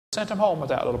sent him home with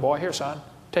that little boy. Here, son,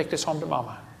 take this home to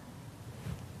Mama.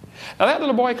 Now, that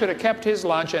little boy could have kept his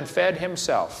lunch and fed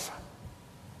himself.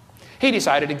 He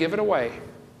decided to give it away.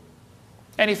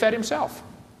 And he fed himself.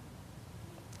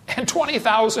 And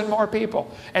 20,000 more people.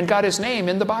 And got his name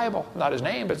in the Bible. Not his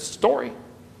name, but his story.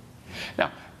 Now,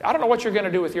 I don't know what you're going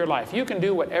to do with your life. You can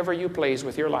do whatever you please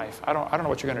with your life. I don't know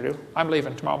what you're going to do. I'm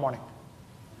leaving tomorrow morning.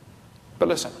 But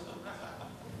listen.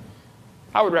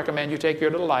 I would recommend you take your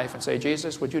little life and say,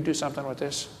 Jesus, would you do something with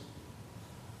this?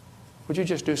 Would you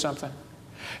just do something?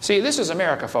 See, this is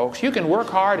America, folks. You can work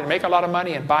hard and make a lot of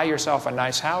money and buy yourself a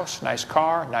nice house, nice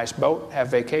car, nice boat, have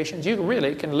vacations. You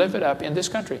really can live it up in this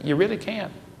country. You really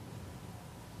can.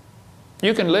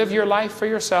 You can live your life for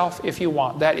yourself if you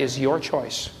want. That is your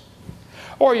choice.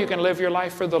 Or you can live your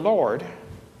life for the Lord,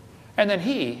 and then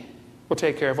He will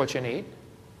take care of what you need.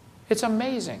 It's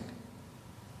amazing.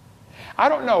 I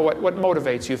don't know what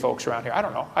motivates you folks around here. I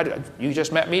don't know. You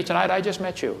just met me tonight. I just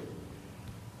met you.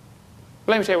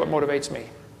 But let me tell you what motivates me.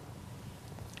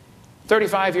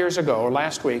 35 years ago,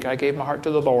 last week, I gave my heart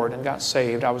to the Lord and got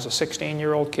saved. I was a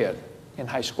 16-year-old kid in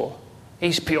high school.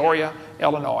 East Peoria,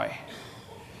 Illinois.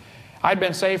 I'd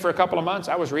been saved for a couple of months.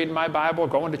 I was reading my Bible,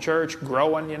 going to church,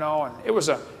 growing, you know. And it was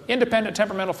an independent,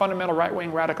 temperamental, fundamental,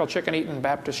 right-wing, radical, chicken-eating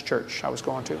Baptist church I was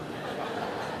going to.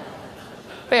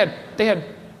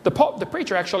 The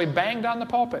preacher actually banged on the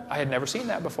pulpit. I had never seen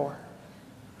that before.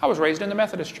 I was raised in the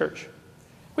Methodist church.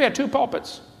 We had two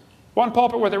pulpits. One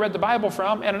pulpit where they read the Bible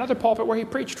from, and another pulpit where he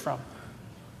preached from.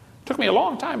 It took me a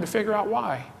long time to figure out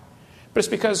why. But it's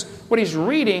because what he's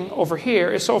reading over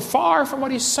here is so far from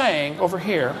what he's saying over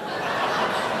here.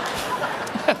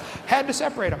 Had to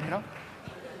separate them, you know.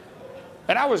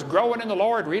 And I was growing in the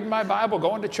Lord, reading my Bible,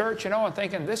 going to church, you know, and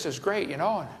thinking, this is great, you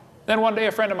know. And then one day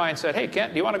a friend of mine said, hey,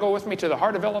 Kent, do you want to go with me to the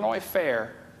Heart of Illinois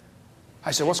Fair?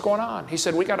 I said, what's going on? He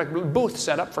said, we got a booth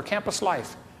set up for Campus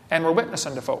Life, and we're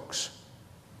witnessing to folks.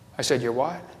 I said, you're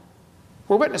what?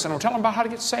 We're witnessing. We're telling them about how to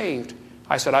get saved.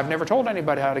 I said, I've never told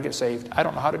anybody how to get saved. I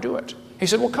don't know how to do it. He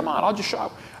said, well, come on, I'll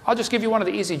just give you one of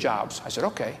the easy jobs. I said,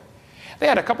 okay. They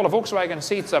had a couple of Volkswagen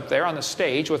seats up there on the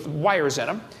stage with wires in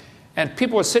them. And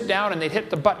people would sit down and they'd hit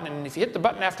the button. And if you hit the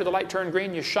button after the light turned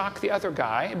green, you shock the other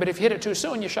guy. But if you hit it too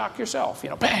soon, you shock yourself. You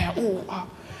know, bam, ooh, ah.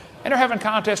 And they're having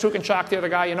contests who can shock the other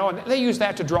guy, you know. And they use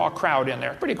that to draw a crowd in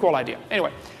there. Pretty cool idea.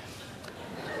 Anyway.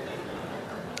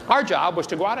 Our job was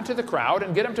to go out into the crowd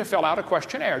and get them to fill out a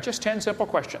questionnaire. Just 10 simple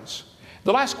questions.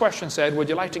 The last question said, would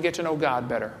you like to get to know God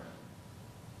better?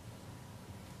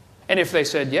 And if they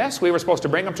said yes, we were supposed to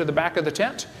bring them to the back of the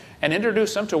tent and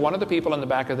introduce them to one of the people in the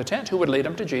back of the tent who would lead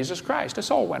them to Jesus Christ, a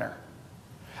soul winner.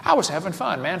 I was having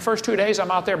fun, man. First 2 days, I'm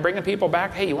out there bringing people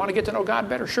back. Hey, you want to get to know God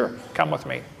better? Sure, come with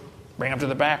me. Bring them to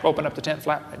the back, open up the tent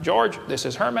flap. George, this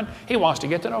is Herman. He wants to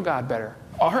get to know God better.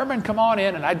 Oh, Herman, come on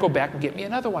in, and I'd go back and get me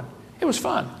another one. It was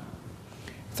fun.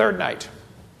 Third night,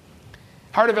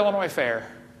 Heart of Illinois Fair.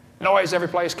 Noise every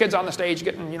place, kids on the stage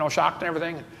getting, you know, shocked and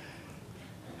everything.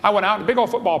 I went out, a big old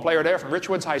football player there from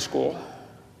Richwoods High School.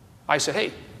 I said,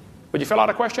 hey, would you fill out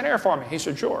a questionnaire for me? He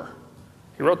said, sure.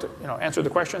 He wrote, answered the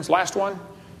questions. Last one,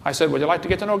 I said, would you like to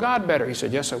get to know God better? He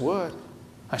said, yes, I would.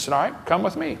 I said, all right, come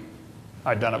with me.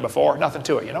 I'd done it before, nothing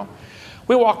to it, you know.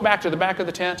 We walked back to the back of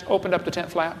the tent, opened up the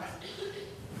tent flap.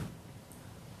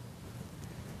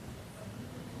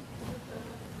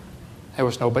 There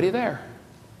was nobody there.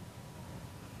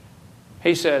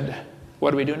 He said,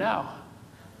 what do we do now?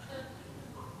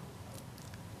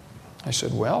 I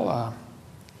said, well,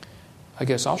 I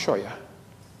guess I'll show you.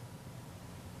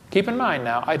 Keep in mind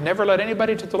now, I'd never led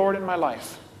anybody to the Lord in my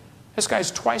life. This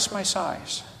guy's twice my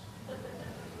size.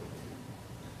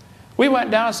 We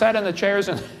went down, sat in the chairs,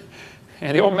 and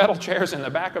the old metal chairs in the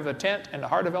back of the tent in the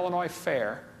Heart of Illinois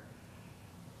Fair.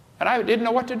 And I didn't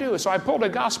know what to do, so I pulled a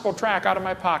gospel tract out of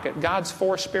my pocket, God's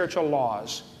 4 Spiritual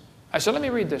Laws. I said, let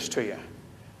me read this to you.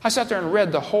 I sat there and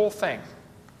read the whole thing.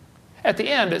 At the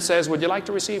end, it says, would you like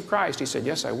to receive Christ? He said,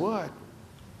 yes, I would.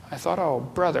 I thought, oh,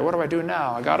 brother, what do I do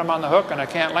now? I got him on the hook and I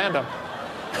can't land him.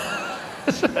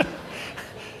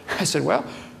 I said, well,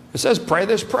 it says pray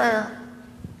this prayer.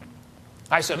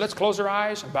 I said, let's close our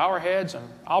eyes and bow our heads, and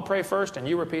I'll pray first and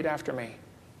you repeat after me.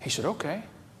 He said, okay.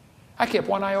 I kept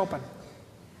one eye open.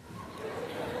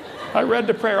 I read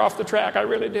the prayer off the track. I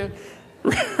really did.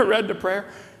 Read the prayer.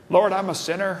 Lord, I'm a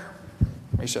sinner.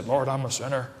 He said, Lord, I'm a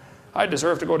sinner. I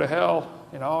deserve to go to hell,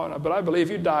 but I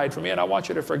believe you died for me, and I want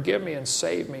you to forgive me and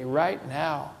save me right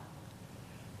now.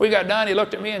 We got done. He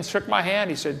looked at me and shook my hand.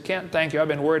 He said, Kent, thank you. I've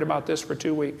been worried about this for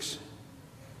 2 weeks.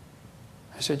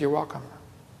 I said, you're welcome.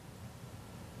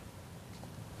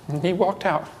 And he walked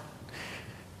out.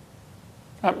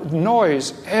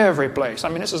 Noise every place. I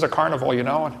mean, this is a carnival, you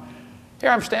know. And here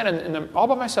I'm standing all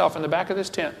by myself in the back of this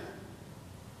tent.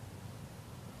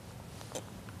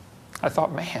 I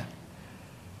thought, man,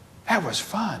 that was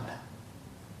fun.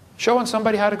 Showing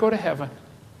somebody how to go to heaven.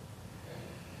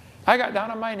 I got down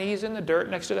on my knees in the dirt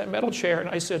next to that metal chair and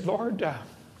I said, Lord,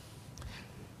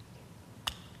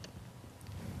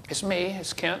 it's me,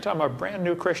 it's Kent. I'm a brand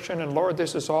new Christian and Lord,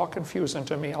 this is all confusing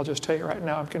to me. I'll just tell you right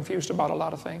now, I'm confused about a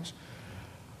lot of things.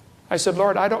 I said,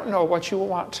 Lord, I don't know what you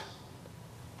want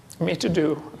me to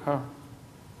do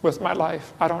with my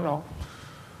life. I don't know.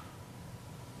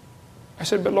 I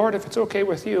said, but Lord, if it's okay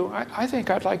with you, I think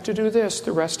I'd like to do this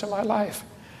the rest of my life.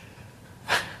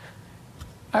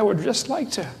 I would just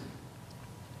like to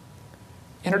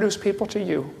introduce people to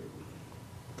you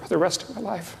for the rest of my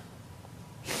life.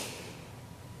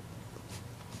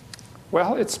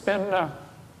 Well, it's been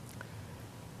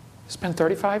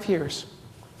 35 years.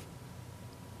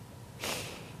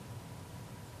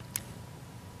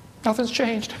 Nothing's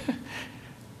changed.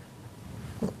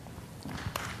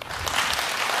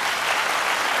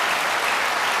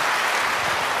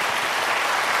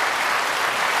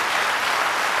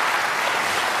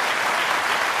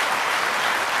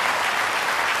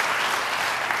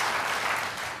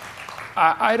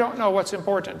 I don't know what's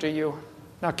important to you.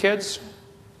 Now, kids,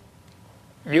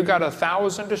 you got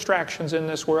 1,000 distractions in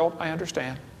this world. I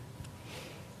understand.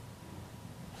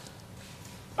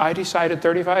 I decided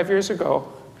 35 years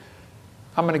ago,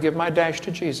 I'm going to give my dash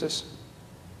to Jesus.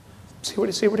 See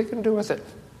what he can do with it.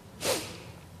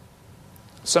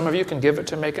 Some of you can give it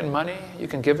to making money. You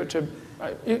can give it to,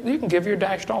 you can give your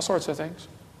dash to all sorts of things.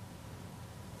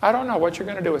 I don't know what you're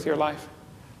going to do with your life.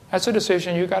 That's a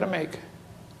decision you got to make.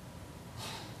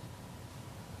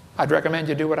 I'd recommend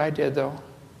you do what I did, though.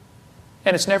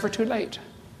 And it's never too late.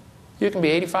 You can be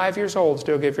 85 years old and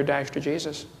still give your dash to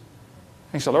Jesus. And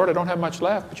you say, Lord, I don't have much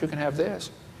left, but you can have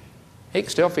this. He can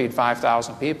still feed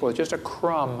 5,000 people with just a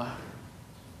crumb.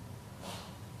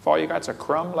 If all you got's a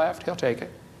crumb left, he'll take it.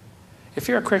 If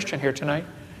you're a Christian here tonight,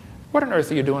 what on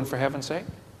earth are you doing for heaven's sake?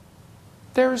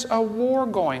 There's a war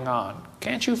going on.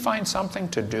 Can't you find something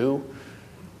to do?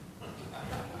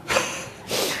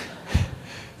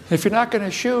 If you're not going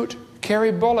to shoot,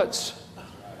 carry bullets.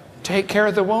 Take care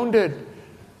of the wounded.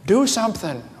 Do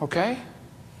something, okay?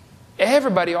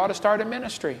 Everybody ought to start a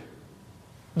ministry.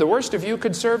 The worst of you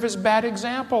could serve as bad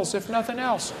examples, if nothing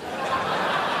else.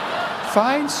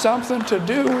 Find something to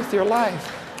do with your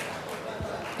life.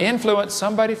 Influence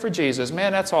somebody for Jesus.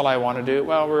 Man, that's all I want to do.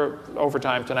 Well, we're over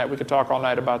time tonight. We could talk all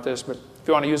night about this, but if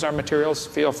you want to use our materials,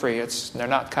 feel free. They're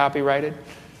not copyrighted.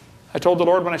 I told the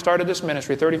Lord when I started this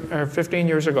ministry 15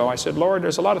 years ago, I said, Lord,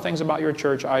 there's a lot of things about your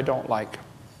church I don't like.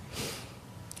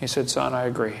 He said, son, I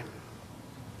agree.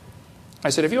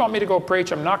 I said, if you want me to go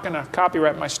preach, I'm not going to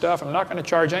copyright my stuff. I'm not going to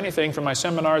charge anything for my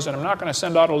seminars, and I'm not going to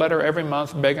send out a letter every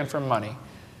month begging for money.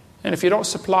 And if you don't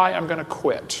supply, I'm going to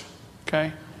quit.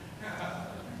 Okay?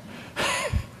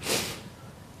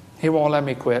 He won't let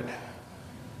me quit.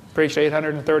 Preached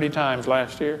 830 times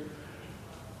last year.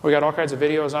 We got all kinds of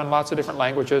videos on lots of different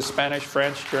languages, Spanish,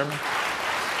 French, German.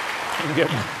 You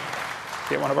can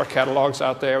get one of our catalogs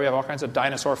out there. We have all kinds of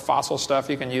dinosaur fossil stuff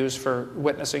you can use for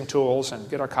witnessing tools, and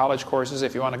get our college courses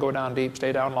if you want to go down deep,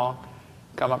 stay down long,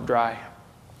 come up dry.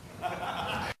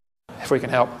 If we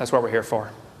can help, that's what we're here for.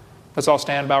 Let's all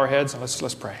stand, bow our heads, and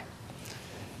let's pray.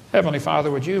 Heavenly Father,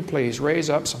 would you please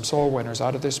raise up some soul winners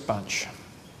out of this bunch?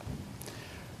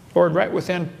 Lord, right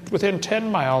within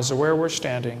 10 miles of where we're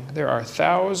standing, there are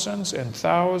thousands and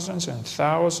thousands and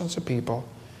thousands of people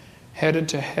headed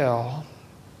to hell.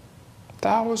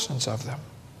 Thousands of them.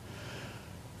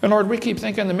 And Lord, we keep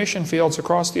thinking the mission field's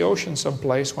across the ocean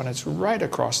someplace when it's right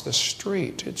across the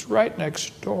street. It's right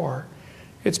next door.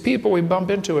 It's people we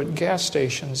bump into at gas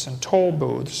stations and toll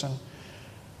booths and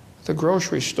the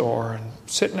grocery store and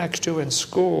sit next to in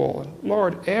school. And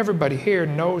Lord, everybody here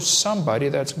knows somebody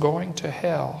that's going to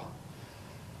hell.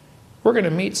 We're going to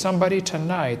meet somebody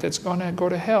tonight that's going to go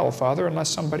to hell, Father, unless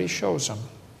somebody shows them.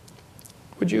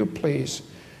 Would you please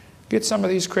get some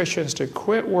of these Christians to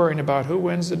quit worrying about who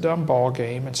wins the dumb ball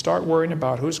game and start worrying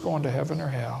about who's going to heaven or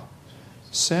hell.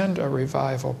 Send a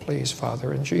revival, please,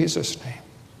 Father, in Jesus' name.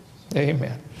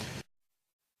 Amen.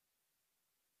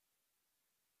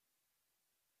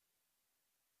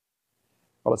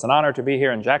 Well, it's an honor to be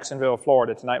here in Jacksonville,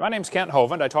 Florida tonight. My name's Kent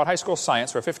Hovind. I taught high school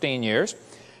science for 15 years.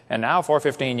 And now for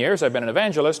 15 years, I've been an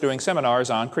evangelist doing seminars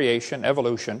on creation,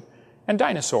 evolution, and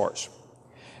dinosaurs.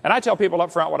 And I tell people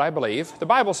up front what I believe. The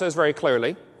Bible says very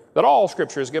clearly that all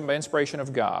Scripture is given by inspiration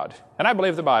of God. And I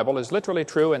believe the Bible is literally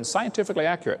true and scientifically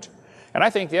accurate. And I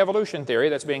think the evolution theory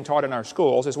that's being taught in our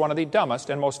schools is one of the dumbest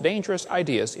and most dangerous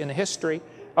ideas in the history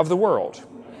of the world.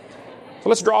 So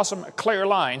let's draw some clear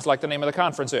lines like the name of the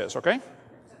conference is, okay?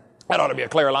 That ought to be a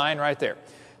clear line right there.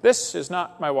 This is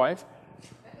not my wife.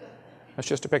 That's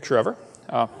just a picture of her.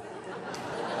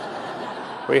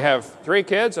 We have 3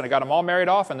 kids, and I got them all married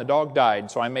off, and the dog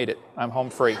died, so I made it. I'm home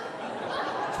free.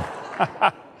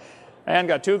 And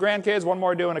got 2 grandkids, 1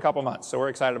 more due in a couple months, so we're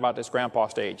excited about this grandpa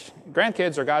stage.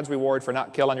 Grandkids are God's reward for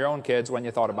not killing your own kids when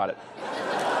you thought about it.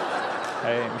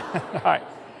 Amen. All right.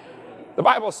 The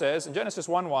Bible says in Genesis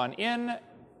 1:1, in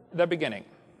the beginning.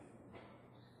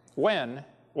 When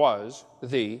was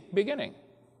the beginning?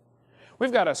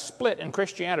 We've got a split in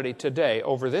Christianity today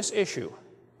over this issue.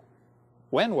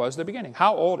 When was the beginning?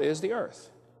 How old is the earth?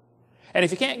 And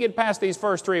if you can't get past these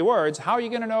first 3 words, how are you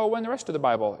going to know when the rest of the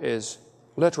Bible is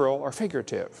literal or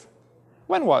figurative?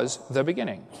 When was the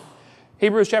beginning?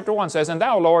 Hebrews chapter 1 says, and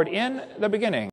thou, Lord, in the beginning